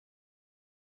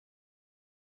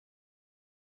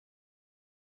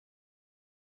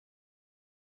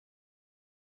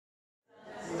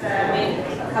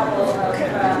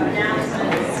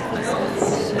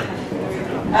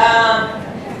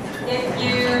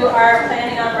you are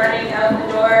planning on running out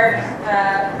the door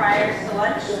prior to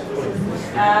lunch,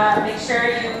 make sure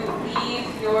you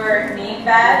leave your name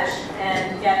badge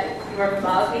and get your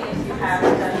mug if you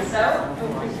haven't done so.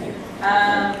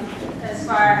 As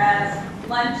far as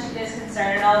lunch is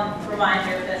concerned, and I'll remind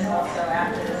you of this also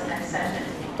after this next session.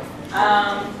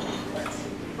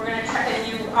 We're going to try, if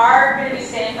you are going to be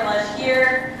staying for lunch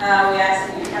here, we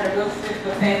ask that you kind of move through the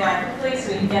buffet line quickly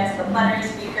so we can get to the plenary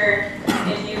speaker.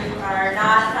 If you are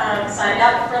not signed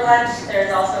up for lunch,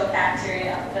 there's also a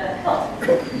cafeteria up the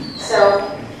hill. So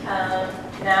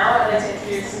now I'd like to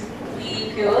introduce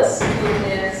Lee Pulis, who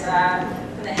is from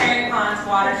the Herring Ponds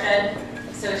Watershed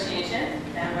Association,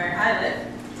 down where I live.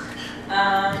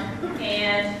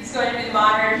 And he's going to be the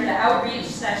moderator for the outreach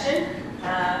session,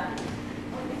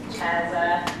 which has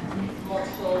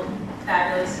multiple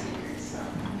fabulous speakers. So,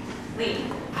 Lee.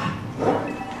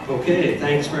 Okay,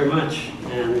 thanks very much.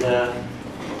 And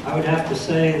I would have to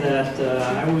say that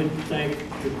I would thank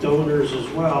the donors as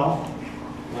well,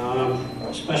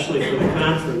 especially for the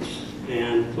conference,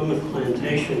 and Plymouth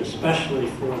Plantation, especially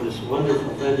for this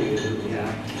wonderful venue that we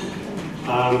have.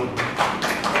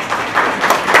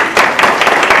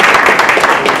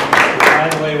 By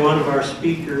the way, one of our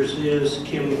speakers is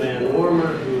Kim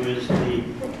VanWormer, who is the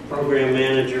program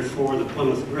manager for the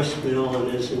Plymouth Grist Mill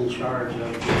and is in charge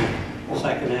of the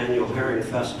second annual Herring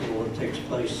Festival that takes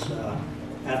place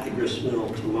at the Grist Mill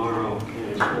tomorrow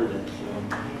and Sunday.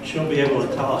 So she'll be able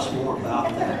to tell us more about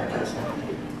that, because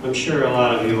I'm sure a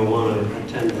lot of you will want to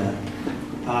attend that.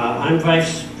 I'm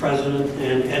Vice President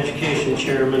and Education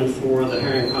Chairman for the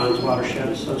Herring Ponds Watershed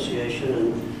Association,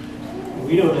 and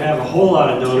we don't have a whole lot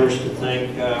of donors to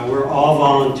thank. We're all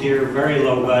volunteer, very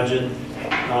low budget,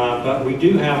 but we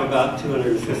do have about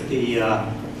 250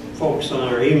 folks on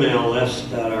our email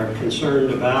list that are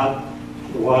concerned about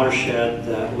the watershed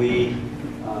that we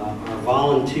are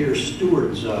volunteer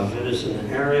stewards of. It is an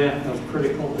area of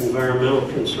critical environmental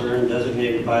concern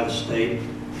designated by the state,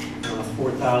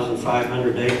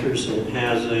 4,500 acres, and it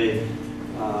has a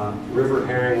river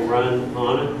herring run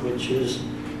on it, which is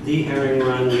the herring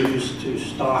run used to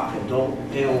stock adult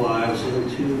alewives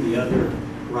into the other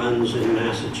runs in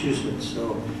Massachusetts.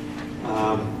 So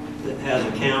it has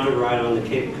a counter right on the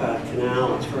Cape Cod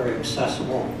Canal. It's very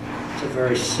accessible. It's a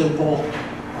very simple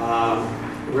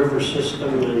river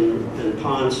system and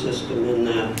pond system in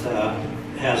that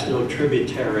has no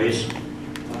tributaries.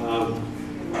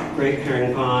 Great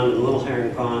Herring Pond and Little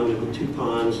Herring Pond are the two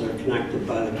ponds that are connected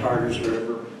by the Carters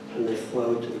River, and they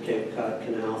flow to the Cape Cod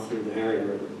Canal through the Herring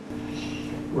River.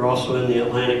 We're also in the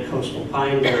Atlantic coastal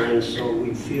pine barrens, so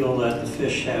we feel that the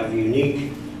fish have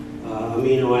unique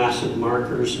amino acid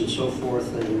markers and so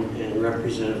forth, and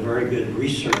represent a very good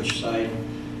research site.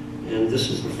 And this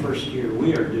is the first year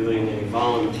we are doing a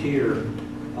volunteer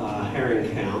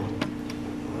herring count.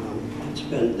 It's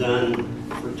been done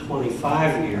for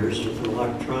 25 years with an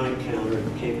electronic counter at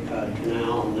the Cape Cod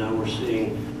Canal, and now we're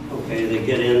seeing, okay, they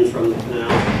get in from the canal,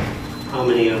 how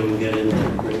many of them get into the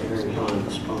Great Herring Pond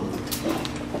to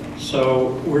spawn?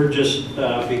 So we're just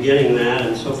beginning that,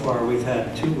 and so far we've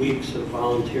had 2 weeks of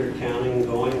volunteer counting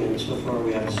going, and so far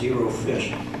we have 0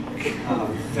 fish.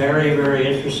 Very, very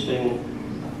interesting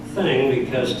thing,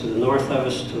 because to the north of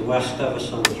us, to the west of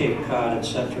us on the Cape Cod,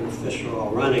 etc., the fish are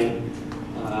all running.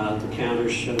 The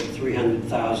counters showed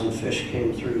 300,000 fish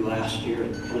came through last year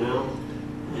at the canal,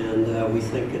 and we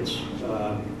think it's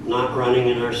not running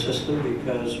in our system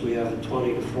because we have a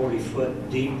 20 to 40 foot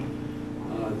deep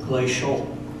glacial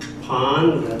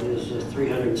pond that is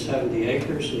 370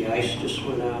 acres. The ice just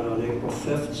went out on April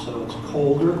 5th, so it's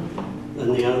colder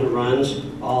than the other runs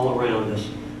all around us.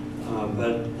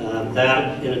 But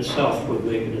that in itself would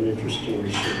make it an interesting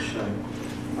research site.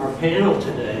 Our panel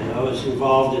today, though, is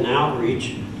involved in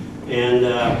outreach, and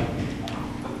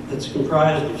it's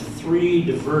comprised of 3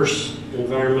 diverse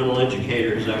environmental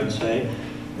educators, I would say,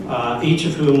 each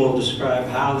of whom will describe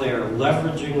how they are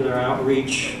leveraging their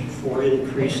outreach for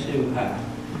increased impact.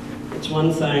 It's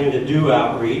one thing to do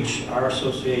outreach, our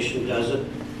association does it,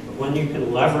 but when you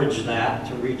can leverage that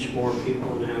to reach more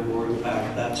people and have more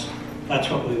impact, that's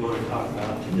what we want to talk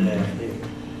about today, I think.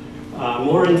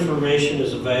 More information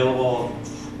is available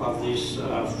of these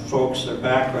folks, their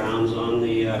backgrounds, on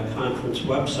the conference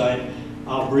website.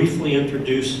 I'll briefly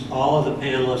introduce all of the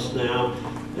panelists now,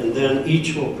 and then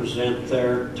each will present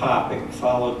their topic,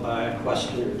 followed by a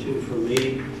question or two from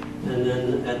me, and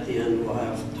then at the end we'll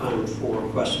have time for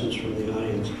questions from the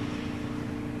audience.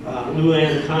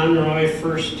 Luann Conroy,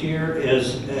 first here,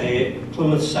 is a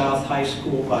Plymouth South High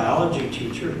School biology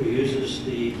teacher who uses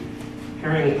the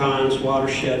Herring Ponds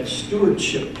Watershed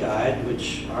Stewardship Guide,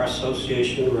 which our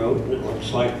association wrote, and it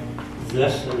looks like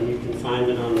this, and you can find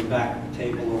it on the back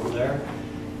table over there.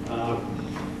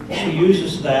 She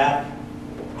uses that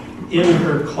in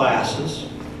her classes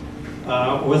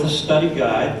with a study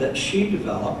guide that she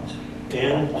developed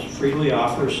and freely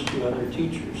offers to other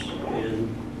teachers. And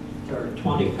there are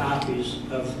 20 copies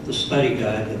of the study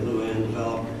guide that Luann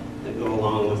developed that go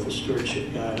along with the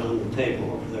stewardship guide on the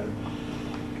table over there.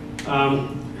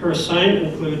 Her assignment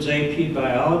includes AP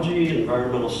Biology,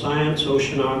 Environmental Science,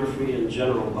 Oceanography, and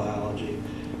General Biology.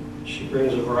 She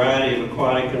brings a variety of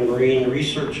aquatic and marine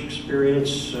research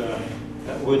experience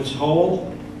at Woods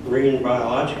Hole Marine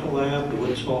Biological Lab, the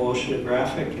Woods Hole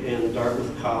Oceanographic, and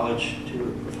Dartmouth College to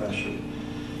her profession.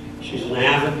 She's an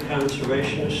avid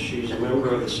conservationist. She's a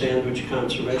member of the Sandwich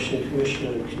Conservation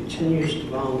Commission and continues to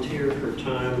volunteer her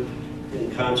time in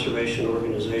conservation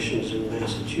organizations in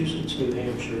Massachusetts, New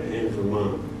Hampshire, and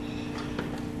Vermont.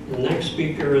 The next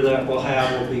speaker that we'll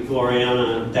have will be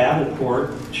Glorianna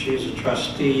Davenport. She's a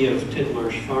trustee of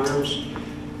Titmarsh Farms,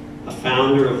 a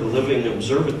founder of the Living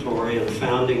Observatory, and a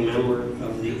founding member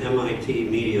of the MIT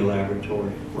Media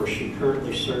Laboratory, where she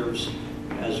currently serves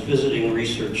as visiting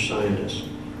research scientist.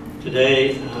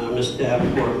 Today, Ms.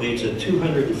 Davenport leads a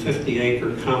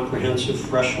 250-acre comprehensive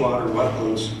freshwater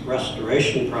wetlands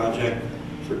restoration project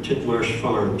for Titmarsh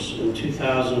Farms. In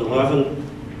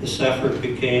 2011, this effort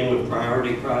became a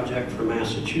priority project for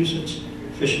Massachusetts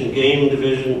Fish and Game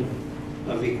Division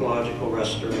of Ecological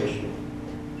Restoration.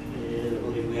 And I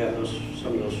believe we have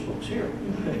some of those folks here.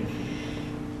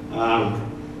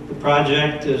 The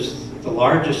project is the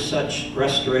largest such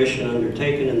restoration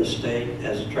undertaken in the state,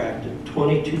 has attracted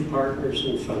 22 partners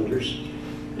and funders,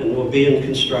 and will be in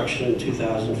construction in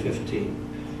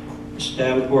 2015. Ms.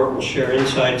 Davenport will share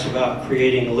insights about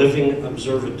creating a Living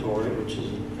Observatory, which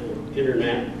is an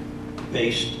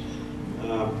internet-based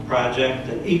project,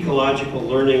 an ecological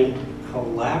learning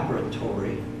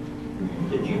collaboratory.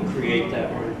 Did you create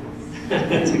that one?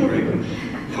 That's a great one.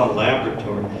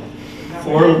 Collaboratory.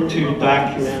 Formed to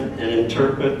document and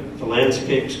interpret the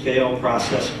landscape scale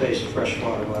process-based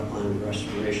freshwater wetland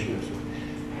restoration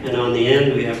effort. And on the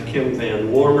end, we have Kim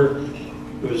VanWormer,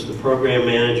 who is the program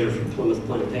manager for Plymouth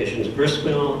Plantation's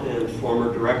gristmill and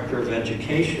former director of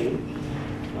education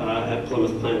at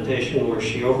Plymouth Plantation, where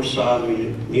she oversaw the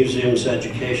museum's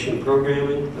education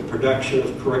programming, the production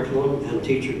of curriculum and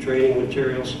teacher training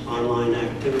materials, online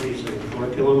activities and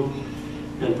curriculum,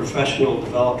 and professional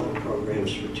development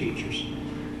programs for teachers.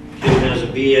 Kim has a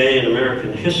BA in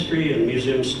American History and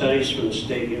Museum Studies from the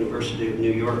State University of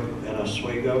New York at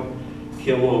Oswego.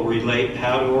 Kim will relate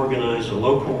how to organize a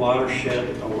local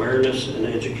watershed awareness and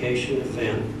education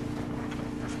event,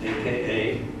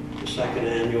 aka the second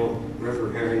annual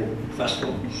River Herring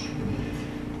Festival,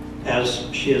 as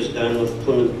she has done with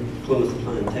Plymouth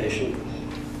Plantation.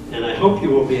 And I hope you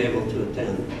will be able to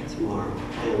attend tomorrow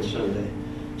and Sunday.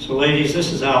 So ladies,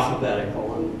 this is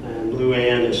alphabetical, and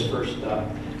Luann is first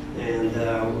up. And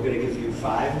we're going to give you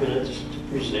 5 minutes to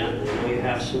present. I know you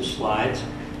have some slides.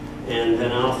 And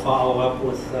then I'll follow up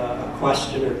with a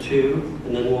question or two,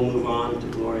 and then we'll move on to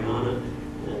Glorianna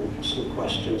and some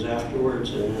questions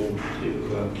afterwards, and then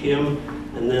to Kim.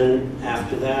 And then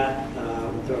after that,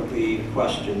 there'll be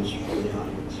questions from the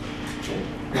audience. Okay?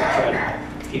 We'll try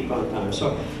to keep on time.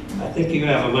 So I think you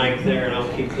have a mic there, and I'll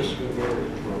keep this moving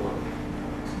for a while.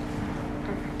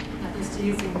 Not used to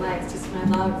using mics, just my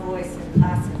loud voice in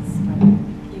classes. But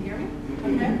can you hear me?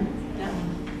 Okay. No.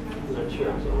 I'm not sure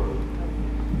it's on.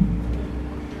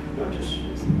 No, just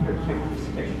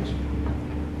take this.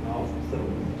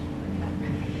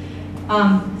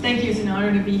 Thank you. It's an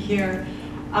honor to be here.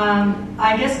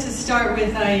 I guess to start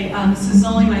with, this is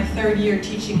only my 3rd year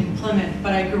teaching in Plymouth,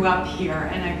 but I grew up here,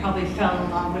 and I probably fell in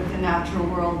love with the natural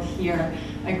world here.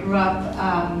 I grew up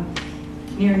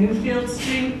near Newfield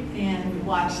Street and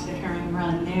watched the herring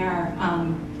run there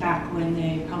back when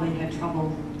they probably had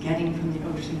trouble getting from the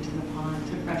ocean to the pond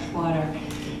to fresh water.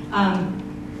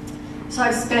 So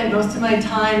I've spent most of my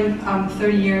time,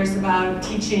 30 years, about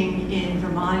teaching in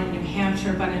Vermont and New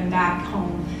Hampshire, but I'm back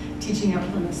home teaching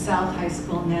at Plymouth South High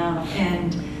School now.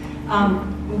 And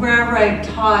wherever I've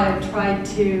taught, I've tried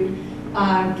to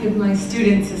give my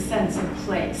students a sense of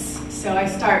place. So I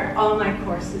start all my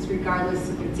courses, regardless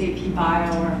if it's AP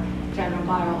Bio or General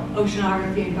Bio,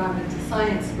 Oceanography, Environmental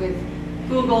Science, with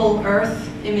Google Earth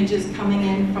images coming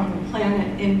in from the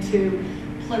planet into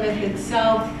Plymouth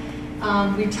itself.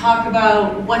 We talk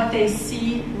about what they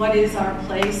see, what is our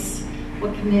place,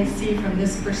 what can they see from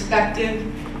this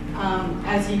perspective.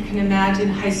 As you can imagine,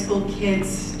 high school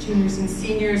kids, juniors and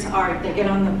seniors, they get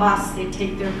on the bus, they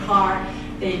take their car,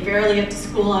 they barely get to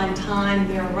school on time,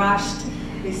 they're rushed,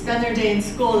 they they spend their day in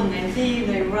school and they leave,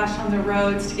 they rush on the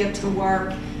roads to get to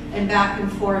work and back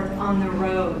and forth on the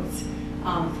roads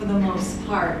for the most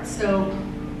part. So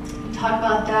talk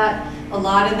about that. A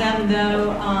lot of them,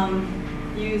 though,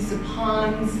 use the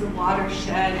ponds, the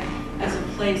watershed, as a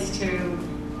place to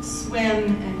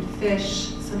swim and fish.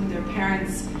 Some of their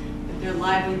parents get their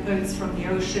livelihoods from the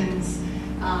oceans.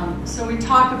 So we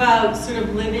talk about sort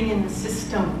of living in the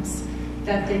systems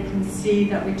that they can see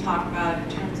that we talk about in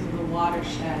terms of the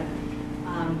watershed.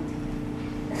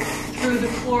 Through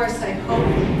the course, I hope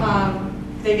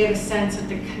they get a sense of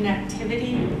the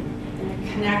connectivity and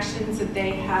the connections that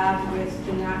they have with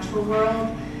the natural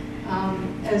world,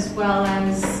 as well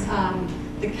as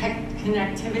the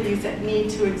connectivities that need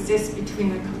to exist between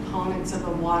the components of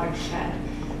a watershed.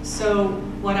 So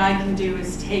what I can do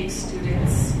is take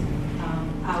students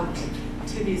out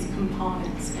to these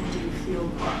components and do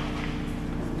field work.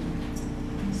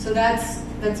 So that's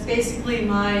basically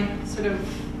my sort of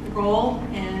role,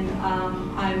 and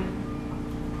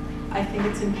I think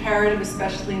it's imperative,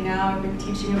 especially now, I've been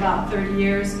teaching about 30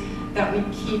 years, that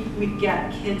we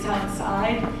get kids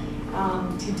outside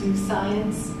to do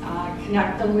science,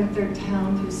 connect them with their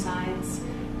town through science.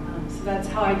 So that's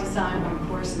how I design my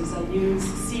courses. I use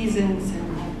seasons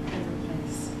and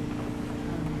place.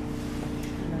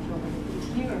 I don't know if you want to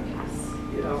continue or pass.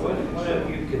 Yeah, why don't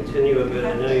you continue a bit?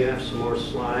 I know you have some more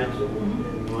slides,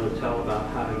 and you want to tell about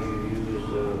how you use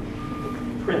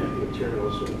print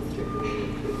materials in particular.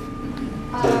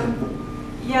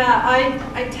 Yeah,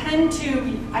 I tend to,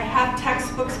 I have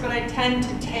textbooks, but I tend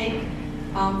to take,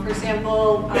 for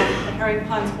example, the Herring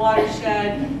Ponds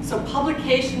Watershed, so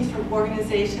publications from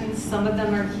organizations, some of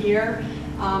them are here,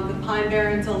 the Pine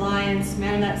Barrens Alliance,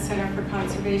 Manonet Center for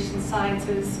Conservation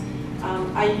Sciences.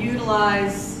 I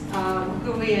utilize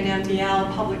HUI and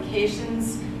MDL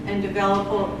publications and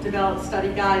develop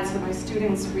study guides so my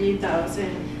students read those.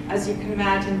 And as you can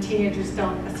imagine, teenagers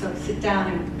don't necessarily sit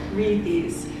down and read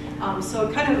these. So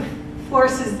it kind of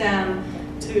forces them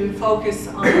to focus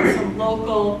on some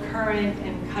local, current,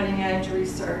 and cutting-edge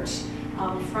research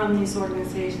from these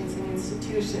organizations and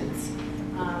institutions.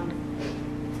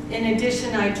 In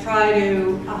addition, I try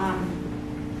to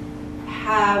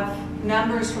have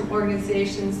members from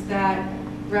organizations that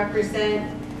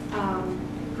represent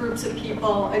groups of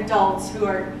people, adults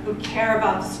who care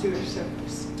about the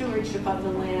stewardship of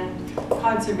the land,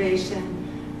 conservation,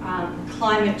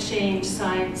 climate change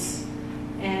science,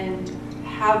 and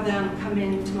have them come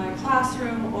into my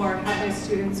classroom or have my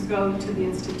students go to the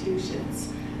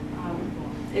institutions.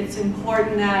 It's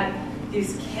important that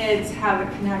these kids have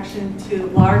a connection to the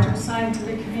larger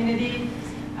scientific community.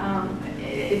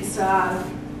 It's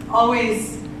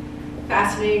always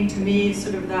fascinating to me,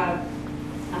 sort of the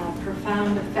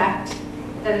profound effect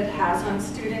that it has on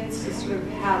students to sort of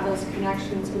have those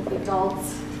connections with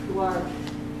adults who are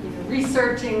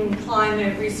researching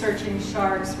climate, researching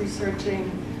sharks,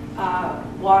 researching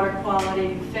water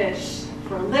quality, fish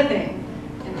for a living,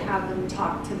 and have them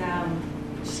talk to them,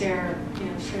 share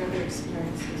their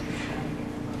experiences with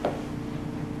them.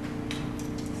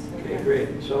 Okay,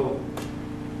 great. So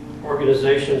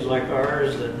organizations like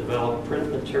ours that develop print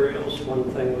materials, one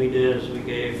thing we did is we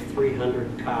gave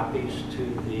 300 copies to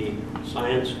the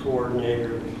science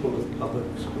coordinator of the Plymouth Public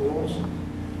Schools,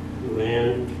 who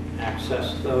then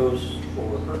accessed those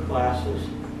for her classes,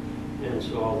 and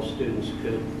so all the students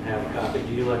could have a copy.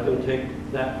 Do you let them take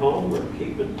that home or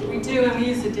keep it? We do, and we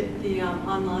use the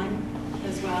online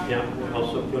as well. Yeah, we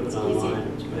also put it It's online.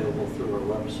 easy. It's available through our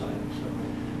website. So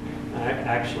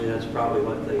actually, that's probably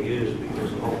what they use,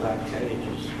 because the whole back page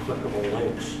is clickable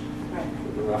links Right.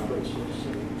 for the references,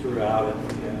 and throughout it we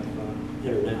have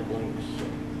internet links.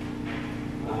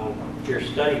 Your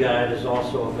study guide is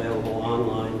also available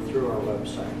online through our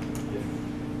website.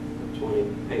 If 20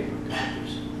 paper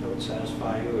copies don't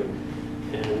satisfy you,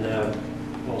 and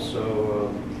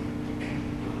also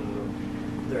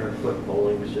there are clickable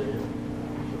links in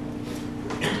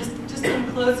it. Just in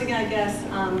closing, I guess,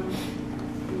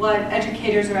 what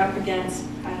educators are up against,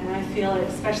 and I feel it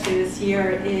especially this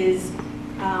year, is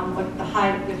with the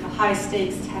high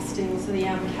stakes testing, so the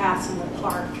MCAS and the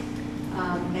PARC.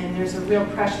 And there's a real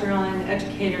pressure on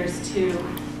educators to,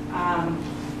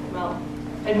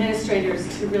 administrators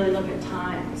to really look at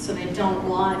time. So they don't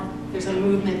want, there's a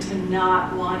movement to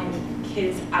not wanting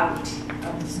kids out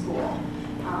of the school.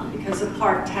 Because of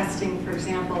PARC testing, for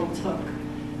example,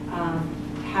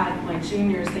 had my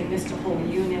juniors, they missed a whole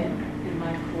unit in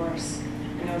my course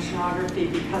in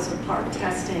oceanography because of PARC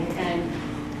testing. And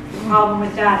the problem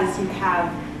with that is you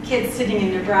have kids sitting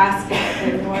in Nebraska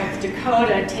and North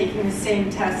Dakota taking the same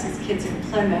test as kids in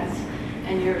Plymouth,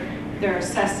 and you're they're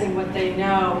assessing what they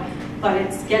know, but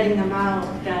it's getting them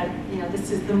out that,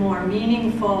 this is the more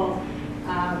meaningful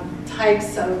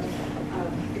types of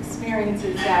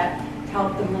experiences that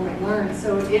help them learn.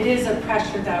 So it is a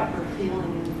pressure that we're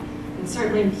feeling. And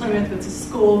certainly in Plymouth with the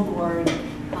school board,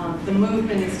 the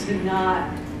movement is to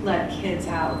not let kids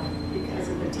out because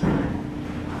of the time.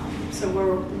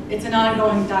 So it's an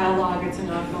ongoing dialogue, it's an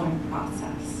ongoing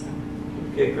process.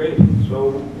 Okay, great. So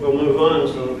we'll move on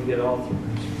so that we get all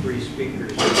three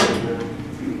speakers.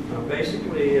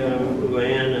 Basically,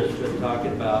 Luann has been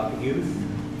talking about youth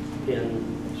in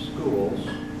schools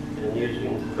and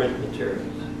using print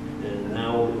materials. And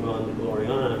now we'll move on to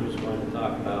Glorianna, who's going to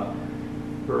talk about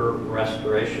her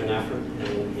restoration effort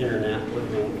and internet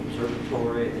living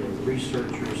observatory and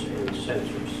researchers and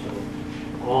sensors.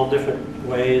 So all different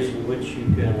ways in which you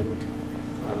can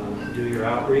do your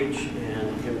outreach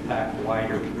and impact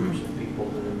wider groups of people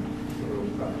than your own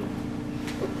project.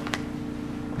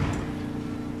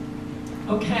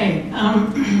 Okay,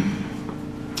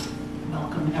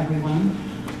 welcome everyone.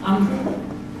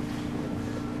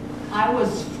 I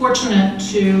was fortunate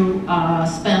to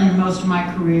spend most of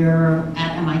my career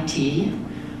at MIT,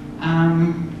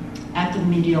 at the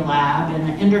Media Lab, in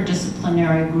an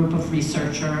interdisciplinary group of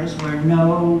researchers where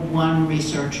no one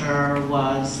researcher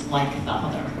was like the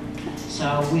other.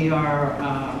 So we are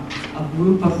a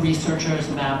group of researchers,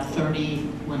 about 30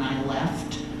 when I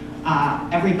left.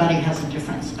 Everybody has a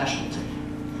different specialty.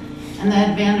 And the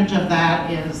advantage of that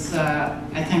is,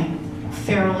 I think,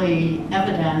 fairly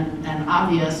evident and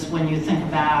obvious when you think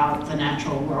about the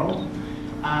natural world.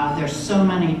 There's so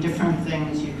many different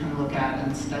things you can look at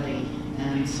and study,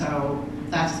 and so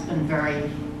that's been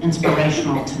very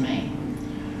inspirational to me.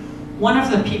 One of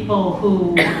the people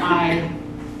who I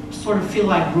sort of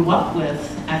feel I grew up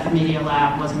with at the Media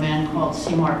Lab was a man called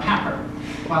Seymour Papert.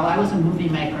 While I was a movie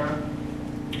maker,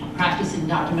 practicing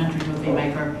documentary movie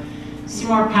maker,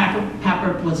 Seymour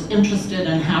Papert was interested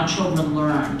in how children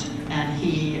learned, and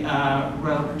he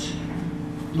wrote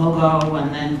Logo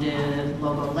and then did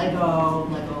Logo Lego,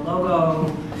 Lego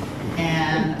Logo,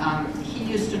 and he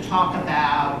used to talk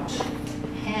about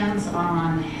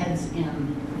hands-on,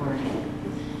 heads-in learning.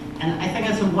 And I think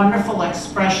it's a wonderful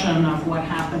expression of what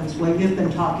happens, what you've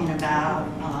been talking about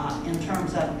in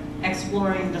terms of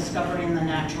exploring, discovering the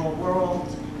natural world,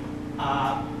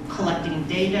 collecting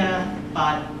data,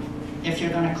 but if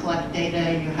you're going to collect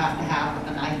data, you have to have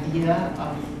an idea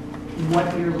of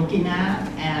what you're looking at,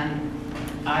 and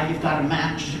you've got to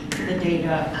match the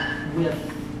data with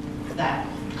that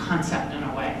concept in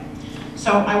a way.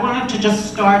 So I wanted to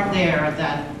just start there,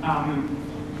 that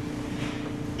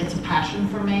it's a passion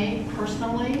for me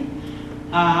personally.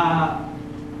 I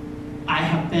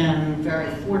have been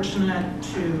very fortunate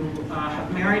to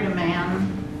have married a man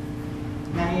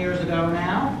many years ago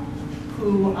now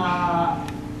who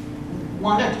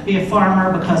wanted to be a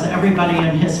farmer because everybody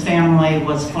in his family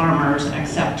was farmers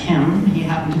except him. He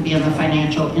happened to be in the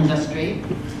financial industry.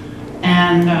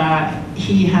 And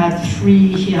he had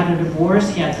a divorce,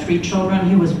 he had 3 children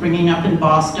he was bringing up in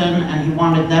Boston, and he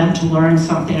wanted them to learn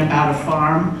something about a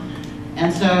farm.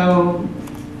 And so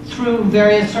through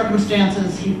various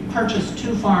circumstances, he purchased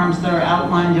 2 farms that are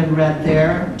outlined in red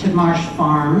there, Tidmarsh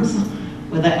Farms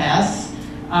with a S.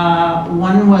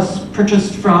 One was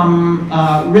purchased from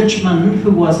Richmond,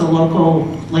 who was a local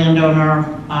landowner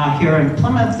here in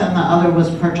Plymouth, and the other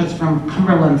was purchased from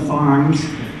Cumberland Farms,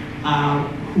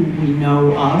 who we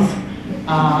know of.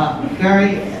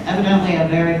 Evidently a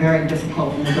very, very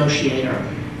difficult negotiator.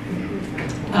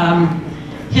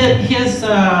 His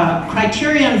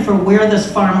criterion for where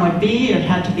this farm would be, it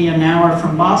had to be an hour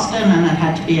from Boston, and it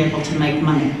had to be able to make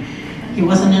money. He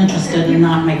wasn't interested in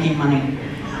not making money.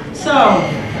 So,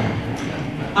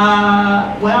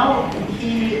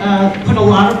 he put a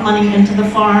lot of money into the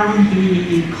farm.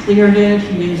 He cleared it.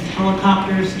 He used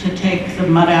helicopters to take the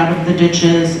mud out of the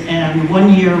ditches. And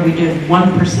one year we did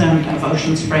 1% of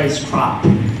Ocean Spray's crop,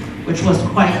 which was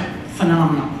quite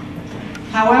phenomenal.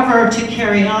 However, to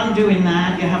carry on doing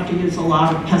that, you have to use a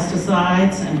lot of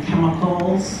pesticides and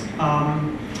chemicals.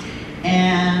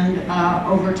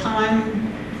 Over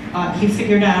time, he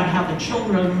figured out how the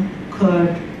children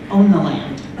could own the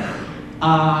land.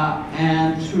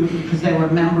 Because they were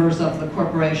members of the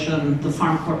corporation, the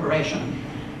farm corporation.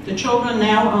 The children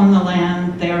now own the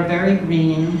land. They are very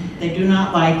green. They do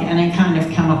not like any kind of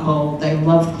chemical. They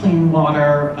love clean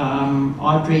water.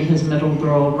 Audrey, his middle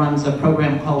girl, runs a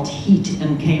program called Heat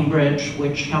in Cambridge,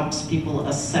 which helps people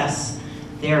assess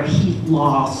their heat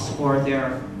loss or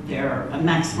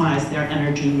maximize their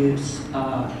energy use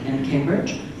in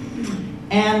Cambridge.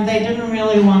 And they didn't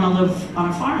really want to live on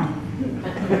a farm.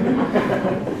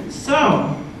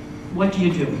 So, what do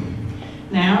you do?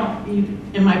 Now,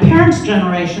 in my parents'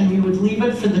 generation, you would leave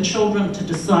it for the children to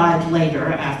decide later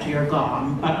after you're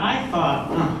gone. But I thought,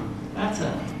 oh, that's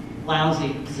a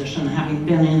lousy position. Having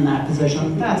been in that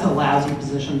position, that's a lousy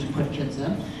position to put kids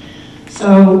in.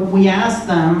 So we asked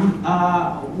them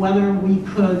whether we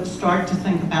could start to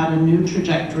think about a new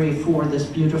trajectory for this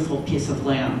beautiful piece of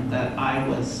land that I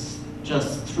was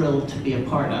just thrilled to be a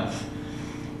part of.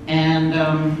 And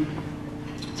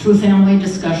through family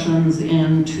discussions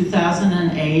in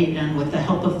 2008, and with the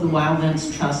help of the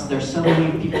Wildlands Trust, there's so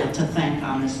many people to thank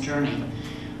on this journey.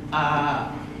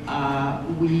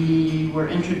 We were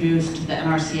introduced to the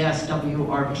NRCS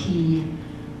WRP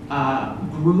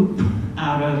group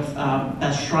out of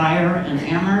Beth Schreier and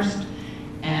Amherst,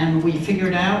 and we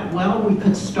figured out, well, we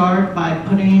could start by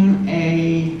putting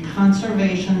a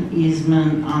conservation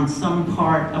easement on some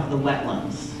part of the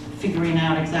wetlands. Figuring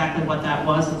out exactly what that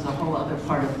was is a whole other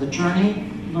part of the journey.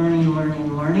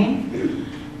 Learning.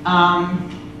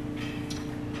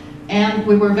 And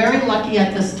we were very lucky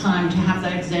at this time to have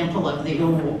the example of the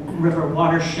Eel River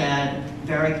watershed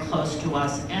very close to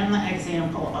us, and the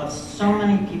example of so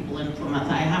many people in Plymouth.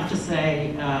 I have to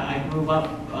say, I grew up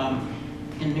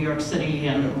in New York City,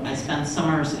 and I spent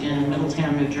summers in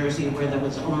Middletown, New Jersey, where there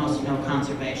was almost no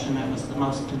conservation. It was the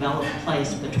most developed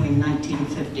place between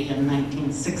 1950 and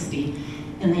 1960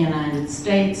 in the United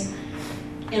States.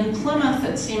 In Plymouth,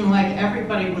 it seemed like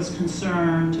everybody was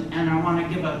concerned, and I want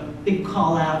to give a big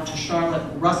call out to Charlotte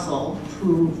Russell,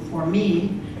 who, for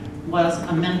me, was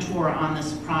a mentor on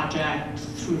this project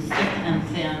through thick and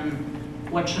thin.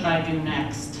 What should I do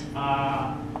next?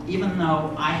 Even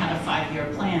though I had a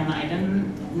 5-year plan, I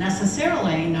didn't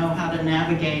necessarily know how to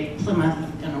navigate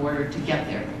Plymouth in order to get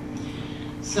there.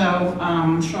 So,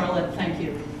 Charlotte, thank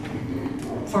you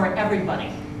for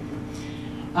everybody.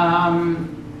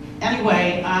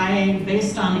 Anyway,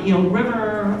 based on Eel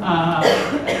River,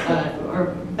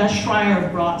 or Beth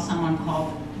Schreier brought someone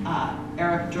called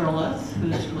Eric Derleth,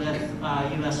 who's with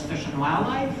U.S. Fish and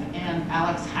Wildlife, and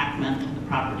Alex Hackman to the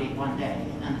property one day.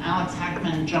 And Alex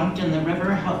Hackman jumped in the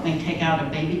river, helped me take out a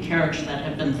baby carriage that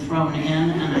had been thrown in,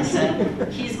 and I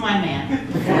said, he's my man.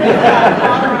 We've got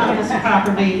water on this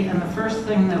property, and the first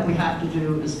thing that we have to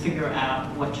do is figure out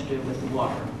what to do with the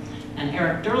water. And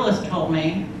Eric Derleth told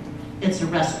me, it's a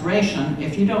restoration.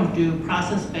 If you don't do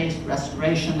process-based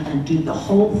restoration and do the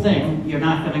whole thing, you're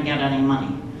not going to get any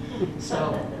money.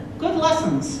 So, good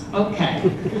lessons, okay.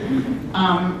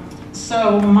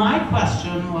 So my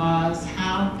question was,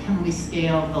 how can we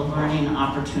scale the learning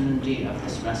opportunity of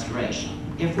this restoration?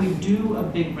 If we do a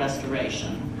big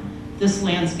restoration, this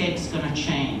landscape's going to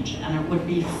change, and it would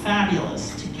be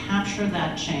fabulous to capture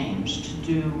that change, to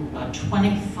do a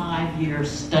 25-year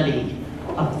study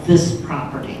of this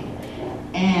property,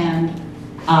 and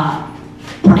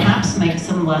perhaps make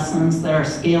some lessons that are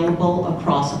scalable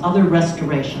across other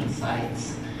restoration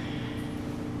sites.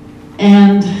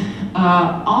 And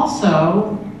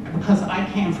also, because I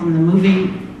came from the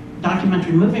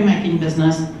documentary movie making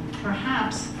business,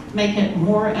 perhaps make it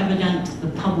more evident to the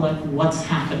public what's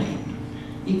happening.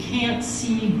 You can't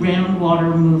see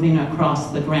groundwater moving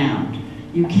across the ground.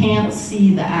 You can't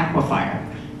see the aquifer.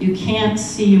 You can't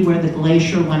see where the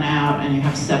glacier went out and you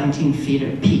have 17 feet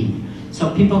of peat.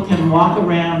 So people can walk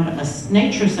around a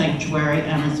nature sanctuary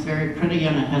and it's very pretty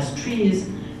and it has trees,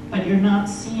 but you're not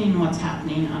seeing what's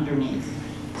happening underneath.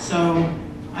 So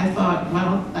I thought,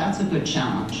 well, that's a good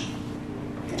challenge.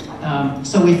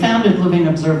 So we founded Living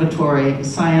Observatory,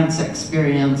 Science,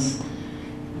 Experience,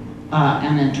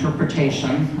 and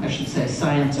Interpretation. I should say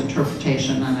Science,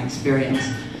 Interpretation, and Experience.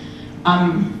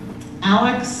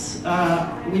 Alex,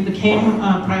 we became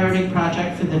a priority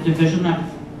project for the Division of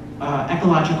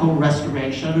Ecological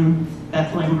Restoration.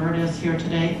 Beth Lambert is here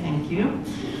today, thank you,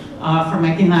 for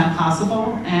making that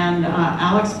possible. And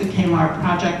Alex became our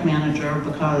project manager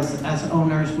because as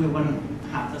owners, we wouldn't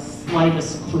have the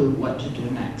slightest clue what to do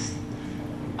next.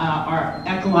 Our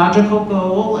ecological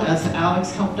goal, as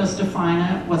Alex helped us define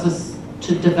it, was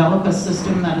to develop a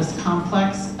system that is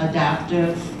complex,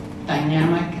 adaptive,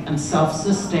 dynamic, and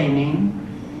self-sustaining.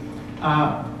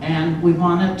 And we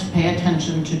wanted to pay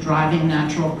attention to driving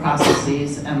natural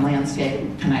processes and landscape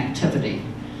connectivity.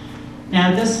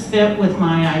 Now this fit with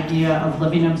my idea of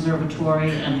Living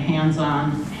Observatory and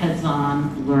hands-on,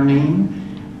 heads-on learning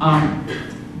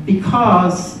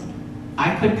because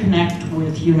I could connect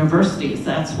with universities.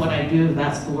 That's what I do,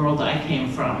 that's the world I came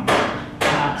from.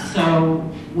 So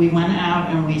we went out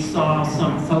and we saw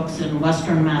some folks in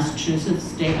Western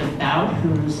Massachusetts, David Bout,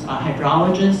 who's a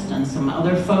hydrologist, and some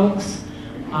other folks,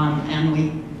 and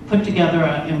we put together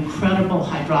an incredible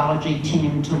hydrology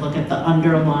team to look at the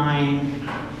underlying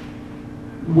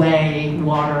way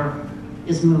water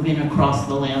is moving across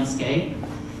the landscape.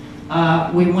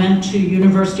 We went to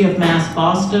University of Mass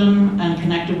Boston and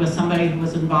connected with somebody who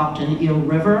was involved in Eel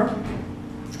River,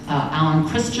 Alan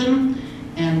Christian,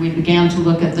 and we began to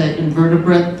look at the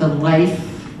invertebrate, the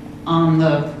life on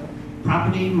the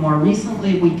property. More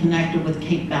recently, we connected with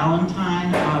Kate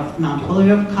Ballantyne of Mount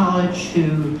Holyoke College,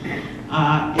 who is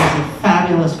a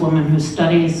fabulous woman who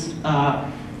studies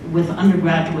with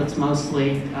undergraduates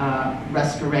mostly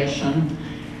restoration,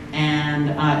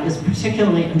 and is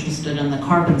particularly interested in the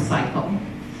carbon cycle.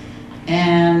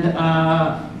 And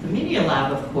the Media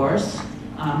Lab, of course,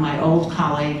 my old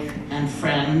colleague and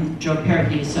friend, Joe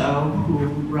Paradiso, who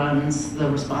runs the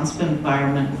Responsive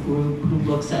Environment Group, who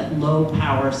looks at low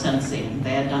power sensing.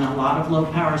 They had done a lot of low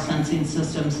power sensing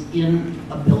systems in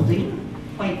a building,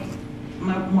 quite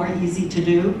more easy to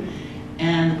do.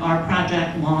 And our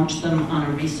project launched them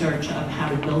on a research of how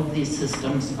to build these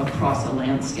systems across a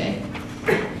landscape.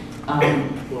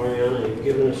 Glorianna, you've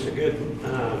given us a good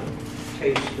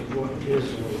taste of what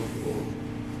is.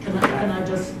 Can I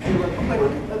just do a quick,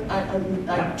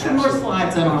 2 more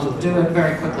slides and I'll do it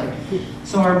very quickly.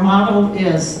 So our model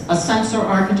is a sensor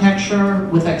architecture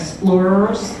with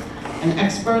explorers and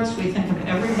experts. We think of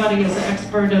everybody as an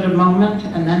expert at a moment,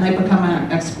 and then they become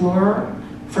an explorer.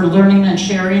 For learning and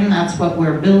sharing, that's what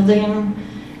we're building.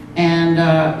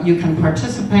 And you can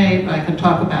participate. I can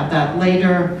talk about that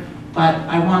later. But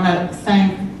I want to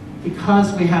thank,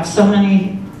 because we have so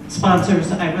many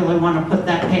sponsors, I really want to put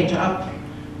that page up.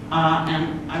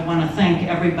 And I want to thank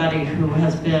everybody who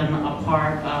has been a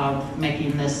part of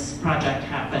making this project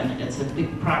happen. It's a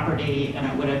big property, and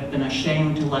it would have been a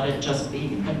shame to let it just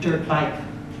be a dirt bike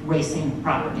racing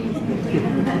property.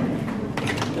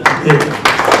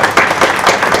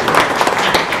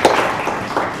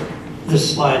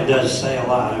 This slide does say a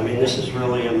lot. I mean, this is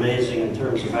really amazing in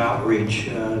terms of outreach,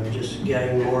 just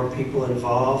getting more people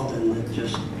involved, and it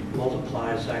just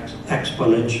multiplies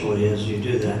exponentially as you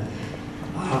do that.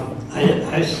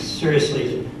 I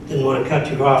seriously didn't want to cut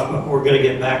you off, but we're going to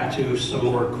get back to some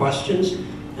more questions,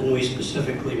 and we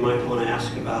specifically might want to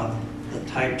ask about the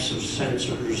types of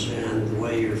sensors and the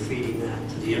way you're feeding that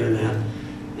to the internet,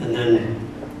 and then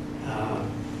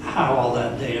how all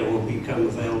that data will become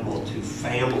available to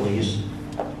families.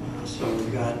 So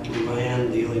we've got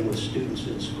Luann dealing with students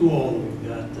in school, we've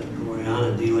got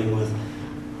Glorianna dealing with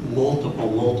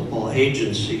multiple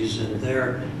agencies and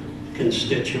their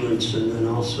constituents, and then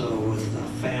also with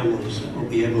families that will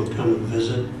be able to come and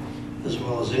visit, as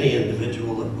well as any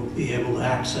individual that will be able to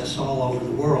access all over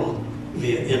the world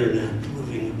via internet,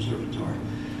 Living Observatory.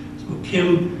 So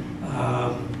Kim,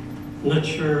 I'm not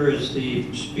sure, is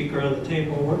the speaker on the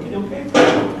table working okay?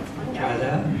 Try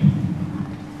that.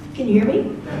 Can you hear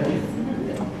me?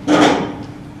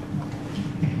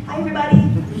 Hi, everybody.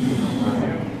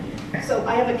 So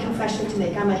I have a confession to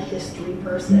make. I'm a history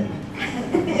person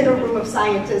in a room of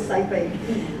scientists, I think.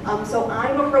 So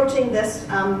I'm approaching this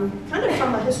kind of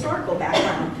from a historical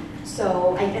background.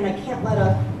 So, I can't let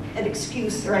an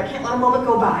excuse, or I can't let a moment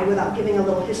go by without giving a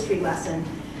little history lesson.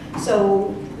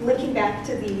 So linking back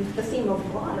to the theme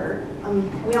of water,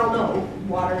 we all know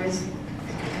water is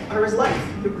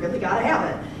life. You really got to have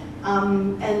it.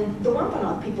 And the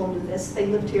Wampanoag people knew this. They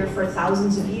lived here for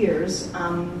thousands of years.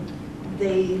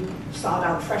 They sought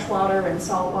out fresh water and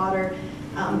salt water.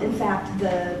 In fact,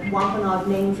 the Wampanoag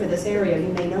name for this area,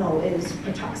 you may know, is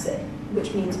Patuxet,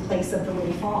 which means place of the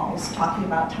little falls, talking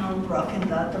about Town Brook and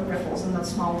the riffles and the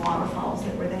small waterfalls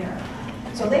that were there.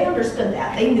 So they understood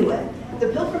that. They knew it. The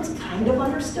Pilgrims kind of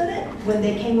understood it. When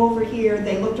they came over here,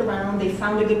 they looked around, they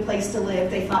found a good place to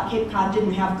live. They thought Cape Cod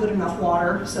didn't have good enough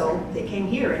water, so they came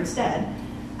here instead.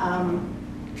 And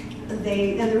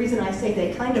the reason I say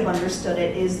they kind of understood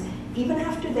it is even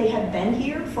after they had been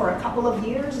here for a couple of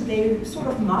years, they sort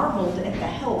of marveled at the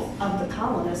health of the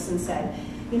colonists and said,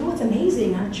 you know, it's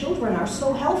amazing, our children are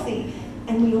so healthy,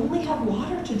 and we only have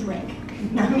water to drink.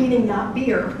 Not meaning not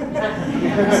beer.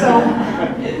 So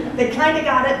they kind of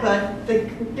got it, but they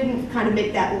didn't kind of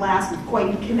make that last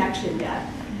quite connection yet.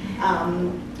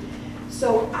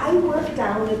 So I work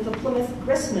down at the Plymouth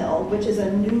Grist Mill, which is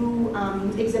a new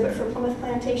exhibit for Plymouth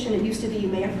Plantation. It used to be, you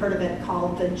may have heard of it,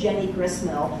 called the Jenny Grist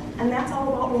Mill. And that's all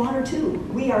about water too.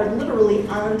 We are literally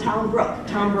on Town Brook.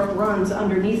 Town Brook runs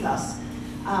underneath us.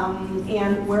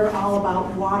 And we're all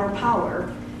about water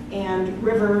power. And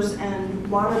rivers and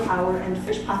water power and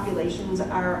fish populations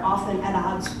are often at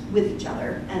odds with each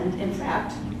other. And in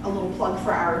fact, a little plug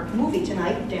for our movie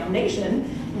tonight, Damnation,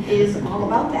 is all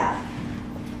about that.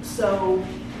 So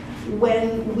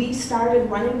When we started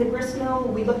running the gristmill,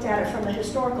 we looked at it from a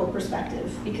historical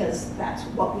perspective because that's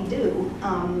what we do.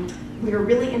 We were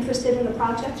really interested in the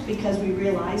project because we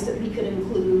realized that we could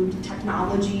include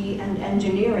technology and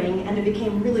engineering, and it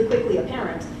became really quickly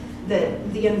apparent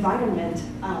that the environment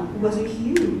was a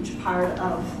huge part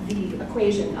of the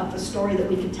equation, of the story that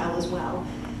we could tell as well.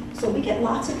 So we get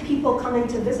lots of people coming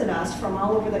to visit us from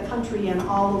all over the country and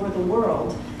all over the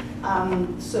world.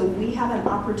 So we have an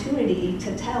opportunity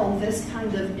to tell this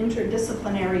kind of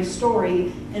interdisciplinary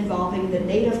story involving the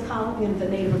Native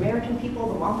American people,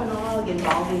 the Wampanoag,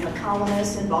 involving the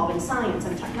colonists, involving science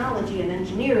and technology and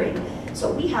engineering.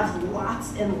 So we have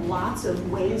lots and lots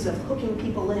of ways of hooking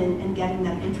people in and getting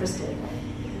them interested.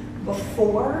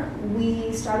 Before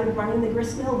we started running the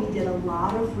gristmill, we did a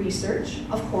lot of research.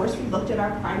 Of course, we looked at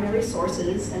our primary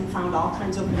sources and found all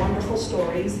kinds of wonderful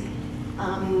stories.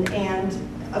 And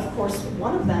of course,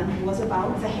 one of them was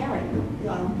about the herring.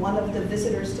 One of the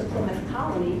visitors to Plymouth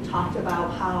Colony talked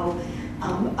about how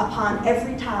upon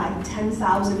every tide,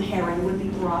 10,000 herring would be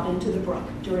brought into the brook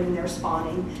during their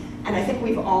spawning. And I think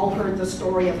we've all heard the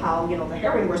story of how, the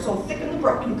herring were so thick in the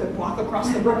brook, you could walk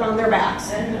across the brook on their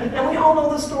backs. And we all know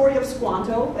the story of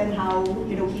Squanto and how,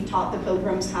 he taught the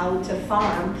pilgrims how to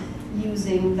farm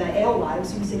using the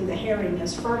alewives, using the herring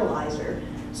as fertilizer.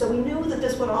 So we knew that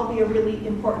this would all be a really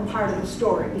important part of the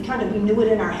story. We knew it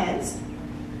in our heads.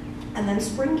 And then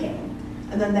spring came,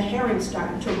 and then the herring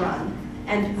started to run.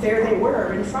 And there they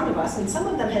were in front of us, and some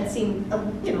of them had seen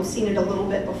it a little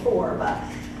bit before, but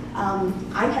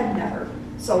I had never.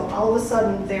 So all of a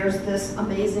sudden, there's this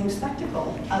amazing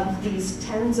spectacle of these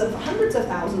hundreds of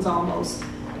thousands almost,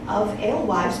 of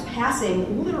alewives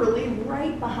passing literally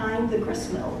right behind the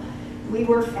gristmill. We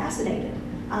were fascinated.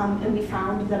 And we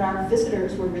found that our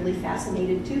visitors were really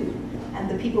fascinated too. And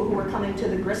the people who were coming to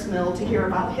the gristmill to hear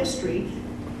about history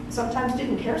sometimes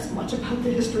didn't care so much about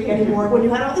the history anymore when you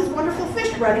had all these wonderful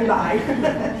fish running by.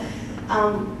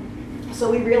 So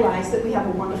we realized that we have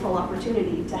a wonderful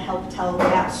opportunity to help tell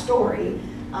that story,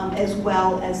 as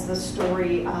well as the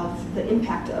story of the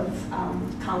impact of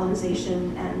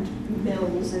colonization and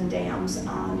mills and dams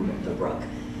on the brook.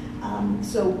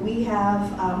 So we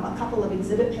have a couple of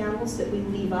exhibit panels that we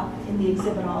leave up in the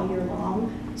exhibit all year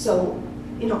long. So,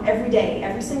 every day,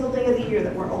 every single day of the year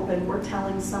that we're open, we're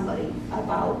telling somebody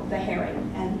about the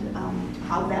herring and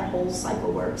how that whole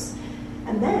cycle works.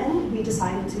 And then we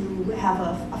decided to have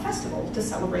a festival to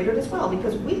celebrate it as well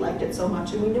because we liked it so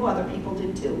much and we knew other people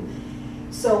did too.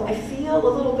 So I feel a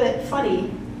little bit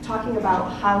funny talking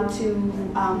about how to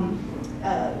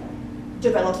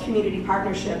develop community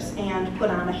partnerships and put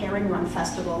on a herring run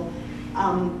festival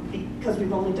because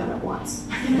we've only done it once.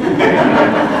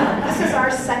 This is our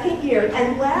second year,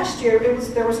 and last year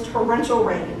there was torrential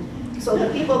rain. So the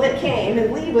people that came,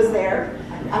 and Lee was there,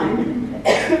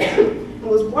 it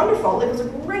was wonderful. It was a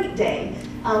great day,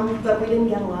 but we didn't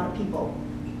get a lot of people.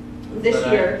 This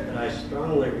year. I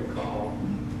strongly recall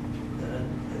that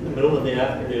in the middle of the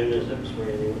afternoon as it was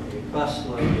raining, a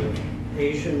busload of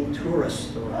Asian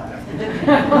tourists arrived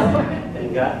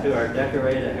and got to our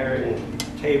decorated herring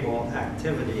table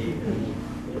activity, and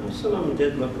some of them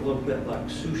did look a little bit like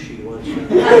sushi once.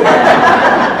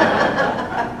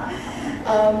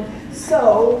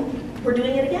 So we're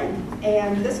doing it again,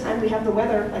 and this time we have the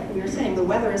weather, like we were saying, the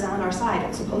weather is on our side.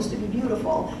 It's supposed to be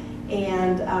beautiful,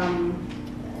 and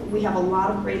we have a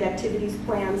lot of great activities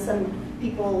planned. Some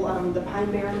people, the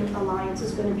Pine Barren Alliance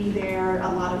is going to be there, a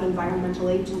lot of environmental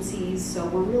agencies, so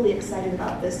we're really excited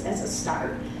about this as a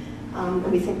start.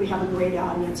 And we think we have a great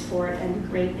audience for it and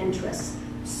great interest.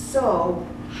 So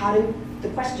the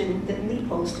question that Lee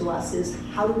posed to us is,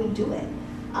 how do we do it?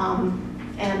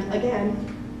 And again,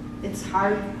 it's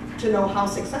hard to know how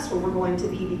successful we're going to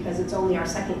be because it's only our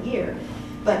second year.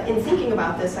 But in thinking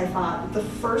about this, I thought the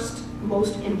first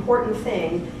most important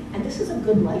thing, and this is a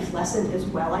good life lesson as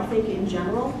well, I think in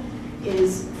general,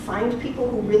 is find people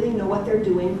who really know what they're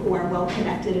doing, who are well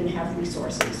connected and have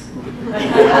resources. I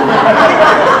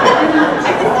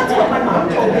think that's what my mom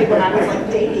told me when I was like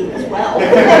dating as well.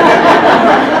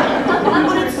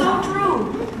 But it's so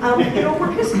true.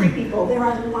 We're history people. There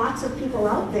are lots of people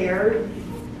out there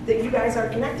that you guys are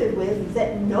connected with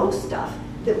that know stuff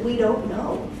that we don't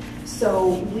know.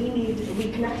 So we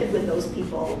connected with those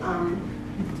people.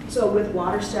 So with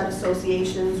watershed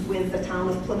associations, with the town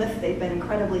of Plymouth, they've been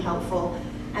incredibly helpful,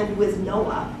 and with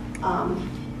NOAA,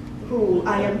 who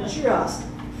I am just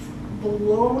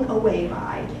blown away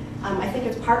by. I think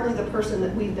it's partly the person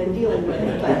that we've been dealing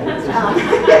with, but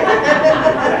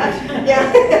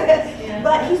yeah.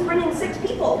 But he's bringing 6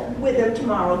 people with him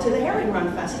tomorrow to the Herring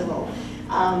Run Festival.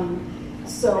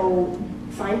 So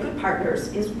find good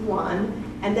partners is one,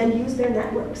 and then use their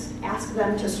networks. Ask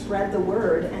them to spread the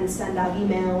word and send out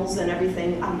emails and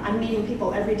everything. I'm meeting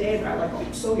people every day that are like, oh,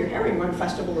 so your Herring Run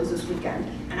Festival is this weekend.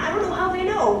 And I don't know how they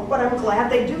know, but I'm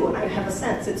glad they do, and I have a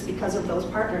sense it's because of those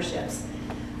partnerships.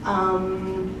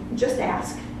 Just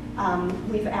ask.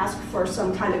 We've asked for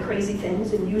some kind of crazy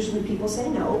things, and usually people say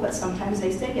no, but sometimes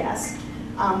they say yes.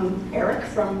 Eric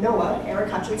from NOAA,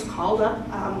 Eric Hutchins, called up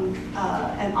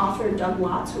an author, Doug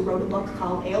Watts, who wrote a book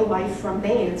called Alewife from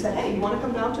Maine, and said, hey, you want to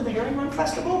come down to the Herring Run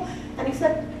Festival? And he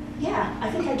said, yeah, I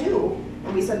think I do.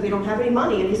 And we said, we don't have any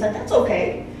money. And he said, that's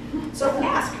okay. So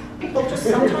ask. People just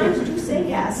sometimes do say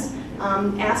yes.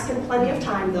 Ask in plenty of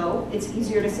time, though. It's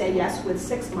easier to say yes with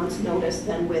 6 months notice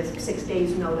than with 6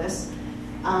 days notice.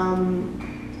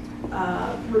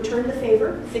 Return the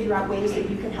favor. Figure out ways that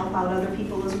you can help out other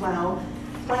people as well.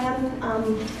 Plan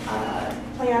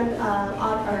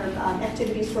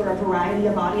activities for a variety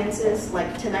of audiences.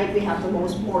 Like tonight we have the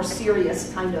more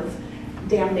serious kind of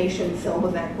damnation film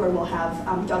event where we'll have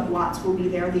Doug Watts will be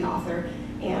there, the author,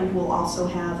 and we'll also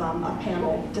have a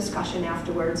panel discussion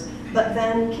afterwards. But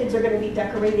then kids are going to be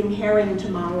decorating herring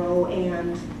tomorrow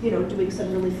and doing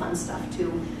some really fun stuff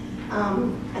too.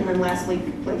 And then lastly,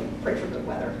 pray for good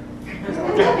weather.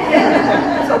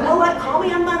 So call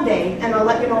me on Monday, and I'll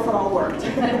let you know if it all worked.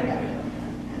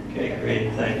 Okay,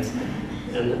 great, thanks.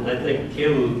 And I think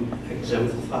Kim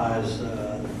exemplifies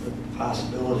the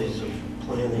possibilities of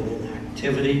planning an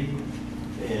activity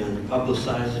and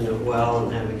publicizing it well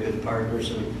and having good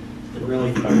partners and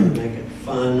really trying to make it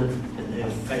fun and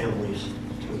have families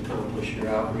to accomplish your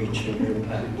outreach and your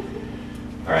impact.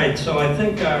 All right, so I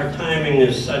think our timing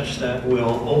is such that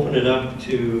we'll open it up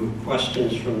to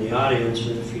questions from the audience,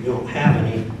 and if you don't have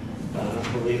any,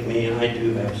 believe me, I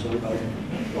do have some, but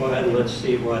go ahead and let's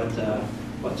see what's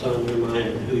on your mind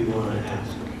and who you want to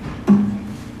ask.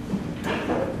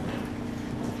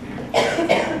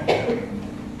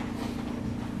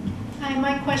 Hi,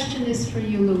 my question is for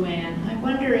you, Luann. I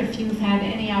wonder if you've had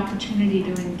any opportunity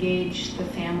to engage the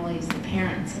families, the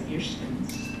parents of your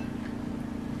students.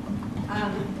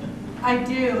 I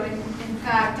do. In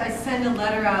fact, I send a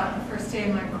letter out the first day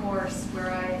of my course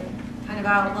where I kind of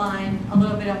outline a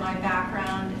little bit of my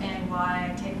background and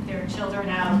why I take their children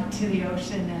out to the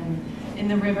ocean and in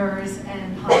the rivers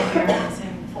and hunt herons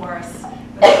and forests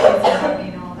with the kids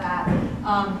and all that.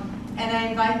 And I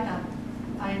invite them.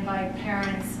 I invite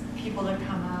parents, people to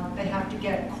come out. They have to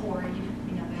get quarried.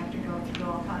 They have to go through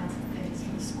all kinds of things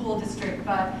from the school district,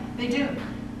 but they do.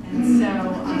 And so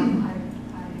I'm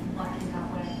lucky that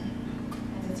way.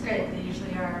 And it's great. They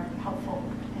usually are helpful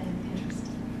and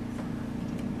interesting.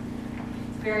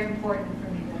 It's very important for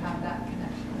me to have that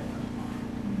connection with them.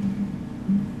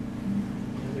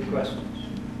 Any questions?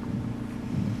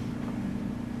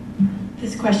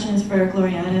 This question is for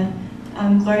Glorianna.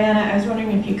 Glorianna, I was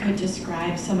wondering if you could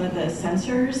describe some of the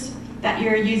sensors that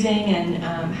you're using and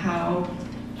how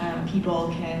people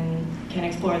can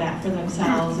explore that for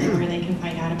themselves and where they can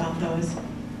find out about those.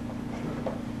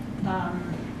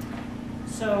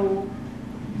 So,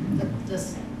 is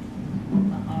this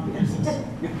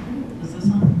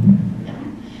on? Yeah.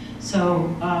 So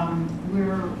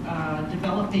we're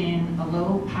developing a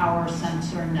low power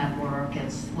sensor network.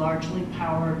 It's largely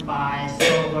powered by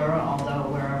solar, although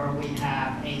wherever we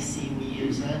have AC, we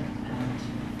use it.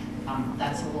 And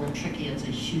that's a little tricky. It's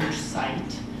a huge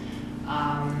site.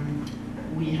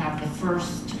 We have the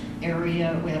first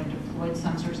area, we have deployed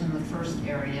sensors in the first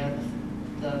area.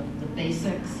 The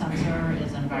basic sensor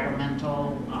is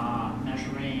environmental,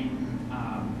 measuring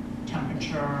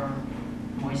temperature,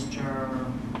 moisture,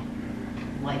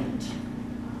 light.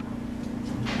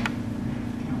 I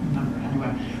can't remember.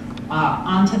 Anyway,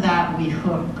 onto that we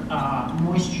hook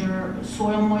moisture,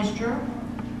 soil moisture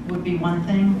would be one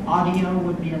thing. Audio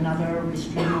would be another. We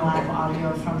stream live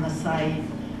audio from the site.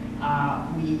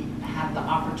 We have the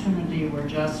opportunity, we're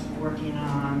just working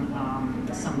on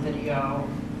some video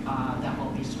that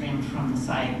will be streamed from the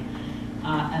site.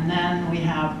 And then we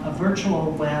have a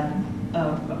virtual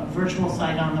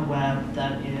site on the web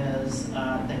that is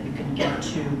that you can get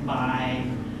to by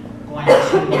going to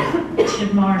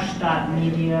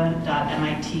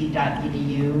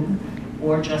tidmarsh.media.mit.edu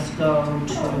or just go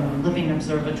to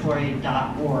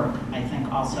livingobservatory.org, I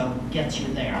think also gets you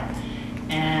there.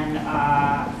 And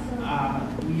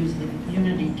we use the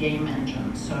Unity game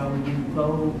engine. So you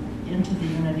go into the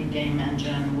Unity game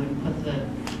engine, we put the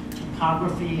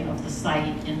topography of the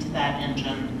site into that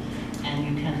engine, and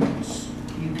you can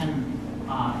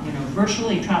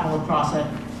virtually travel across it,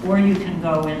 or you can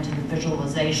go into the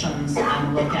visualizations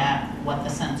and look at what the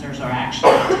sensors are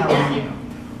actually telling you.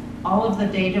 All of the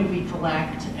data we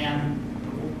collect and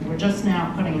We're just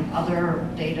now putting other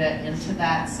data into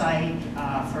that site.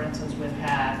 For instance, we've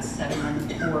had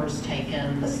sediment cores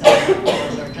taken. The sediment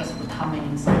cores are just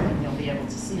becoming something you'll be able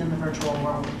to see in the virtual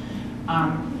world.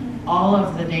 All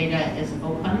of the data is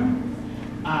open.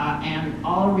 And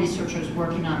all researchers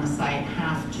working on the site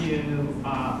have to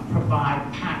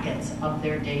provide packets of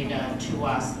their data to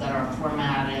us that are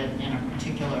formatted in a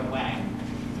particular way.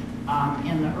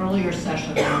 In the earlier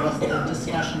session, there was the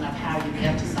discussion of how you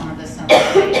get to some of this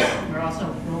information. We're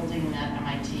also building at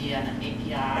MIT an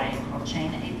API called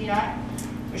Chain API,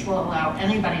 which will allow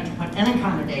anybody to put any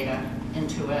kind of data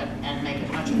into it and make it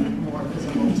much more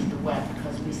visible to the web,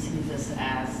 because we see this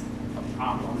as a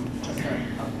problem, just a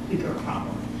bigger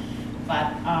problem.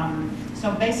 But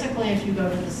so basically, if you go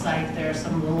to the site, there are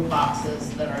some little boxes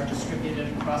that are distributed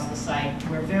across the site.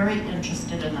 We're very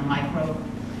interested in the micro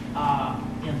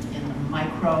in the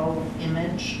micro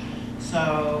image.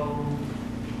 So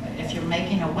if you're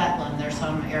making a wetland, there's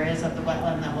some areas of the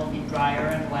wetland that will be drier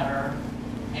and wetter,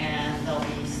 and there'll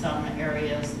be some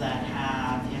areas that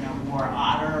have, you know, more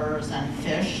otters and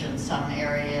fish, and some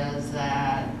areas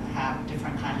that have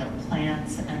different kind of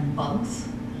plants and bugs.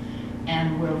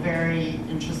 And we're very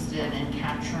interested in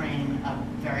capturing a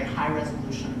very high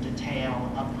resolution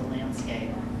detail of the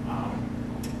landscape.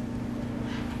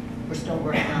 We're still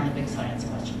working on the big science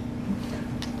question.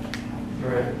 All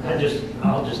right.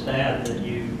 I'll just add that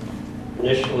you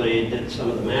initially did some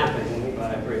of the mapping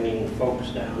by bringing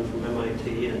folks down from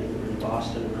MIT and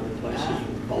Boston and other places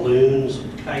with balloons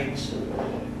and kites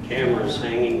and cameras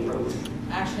hanging from.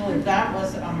 Actually, that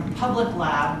was Public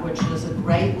Lab, which is a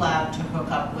great lab to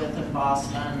hook up with in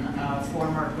Boston, a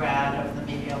former grad of the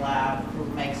Media Lab who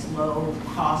makes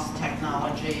low-cost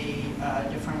technology,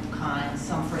 different kinds,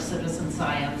 some for citizen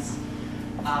science.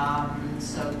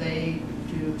 So they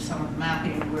do some of the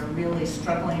mapping. We're really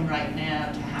struggling right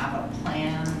now to have a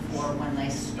plan for when they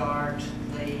start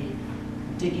the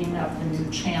digging of the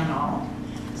new channel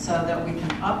so that we can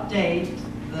update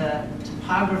the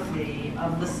topography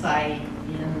of the site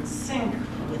in sync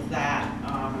with that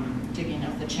digging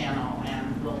of the channel,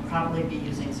 and we'll probably be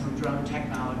using some drone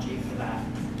technology for that.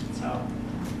 So,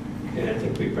 okay, I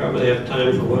think we probably have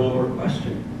time for one more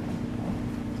question.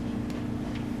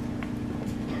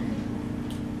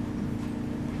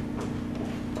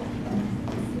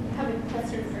 I have a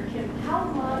question for Kim. How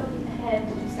long ahead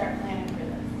did you start planning for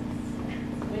this?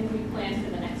 When did you plan for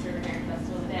the next River Herring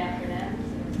Festival? The day after next?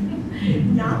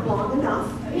 Not long enough.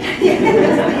 That's the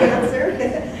answer.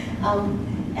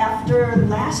 After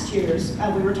last year's,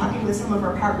 we were talking with some of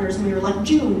our partners, and we were like,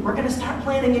 June, we're going to start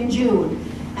planning in June.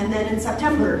 And then in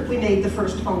September, we made the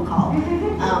first phone call.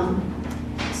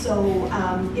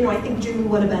 You know, I think June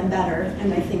would have been better,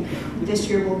 and I think this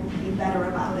year we'll be better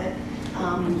about it.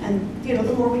 And, you know,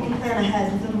 the more we can plan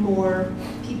ahead, the more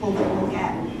people that we'll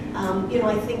get. You know,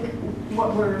 I think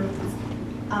what we're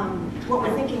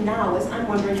thinking now is I'm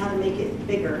wondering how to make it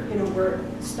bigger. You know, we're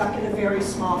stuck in a very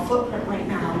small footprint right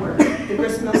now where the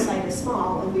gristmill site is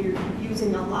small and we're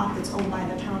using a lot that's owned by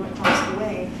the town across the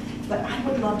way. But I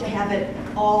would love to have it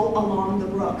all along the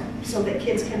brook so that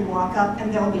kids can walk up,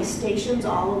 and there'll be stations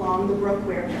all along the brook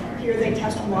where here they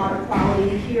test water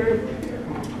quality, here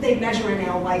they measure an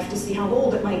ale life to see how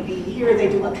old it might be, here they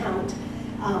do a count.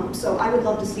 So I would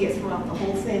love to see it throughout the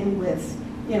whole thing with,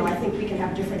 you know, I think we can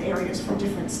have different areas for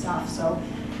different stuff. So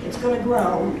it's going to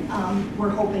grow, we're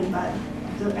hoping, but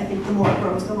I think the more it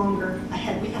grows, the longer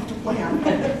ahead we have to plan.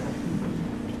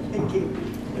 Thank you.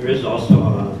 There is also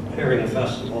a herring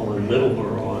festival in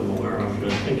Middleborough I'm aware of,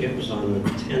 and I think it was on the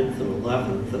 10th and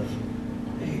 11th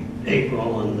of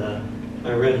April, and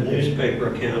I read a newspaper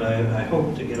account. I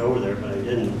hoped to get over there, but I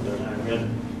didn't, but I read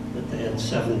that they had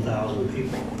 7,000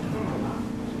 people.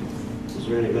 Is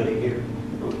there anybody here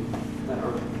from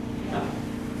that?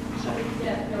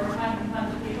 Yes, there were tons and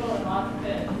tons of people and lots of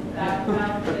fish.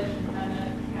 That fish and 10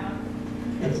 minutes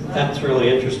count. That's really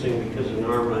interesting because in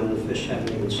our run, the fish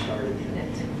haven't even started yet.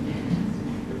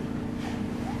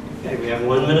 Okay, we have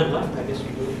 1 minute left. I guess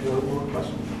we'll do one more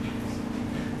question.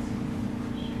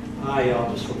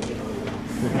 Y'all just want to get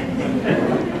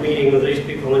on meeting with these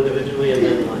people individually and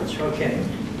then lunch. Okay,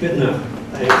 good enough.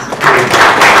 Thanks.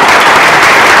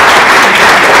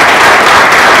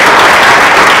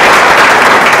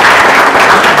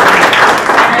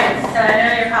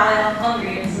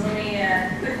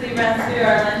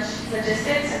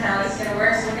 Logistics and how this is going to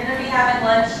work. So we're going to be having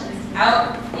lunch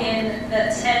out in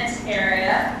the tent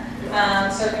area.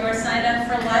 So if you were signed up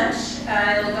for lunch,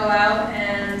 it'll go out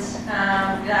and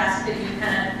we'll ask that you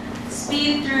kind of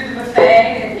speed through the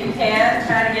buffet if you can.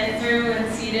 Try to get through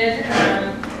and seated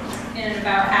in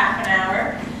about half an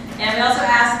hour. And we also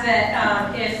ask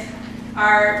ask that if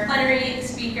our plenary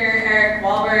speaker, Eric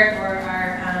Wahlberg, or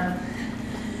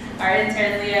our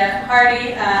intern, Leah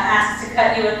Hardy, asks to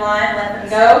cut you in line, let them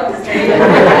go, because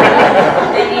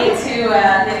they need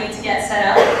to get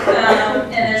set up.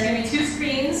 And there's going to be 2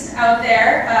 screens out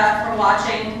there for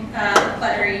watching the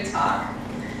plenary talk.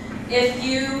 If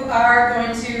you are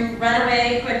going to run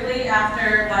away quickly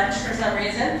after lunch for some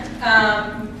reason,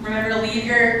 remember to leave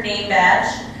your name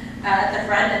badge at the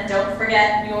front, and don't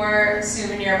forget your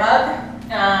souvenir mug.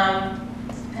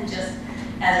 And just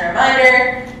as a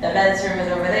reminder, the men's room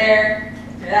is over there,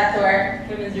 through that door,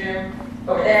 women's room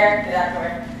over there, through that door.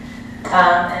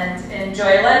 And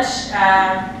enjoy your lunch.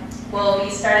 We'll be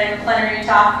starting the plenary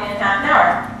talk in half an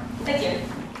hour. Thank you.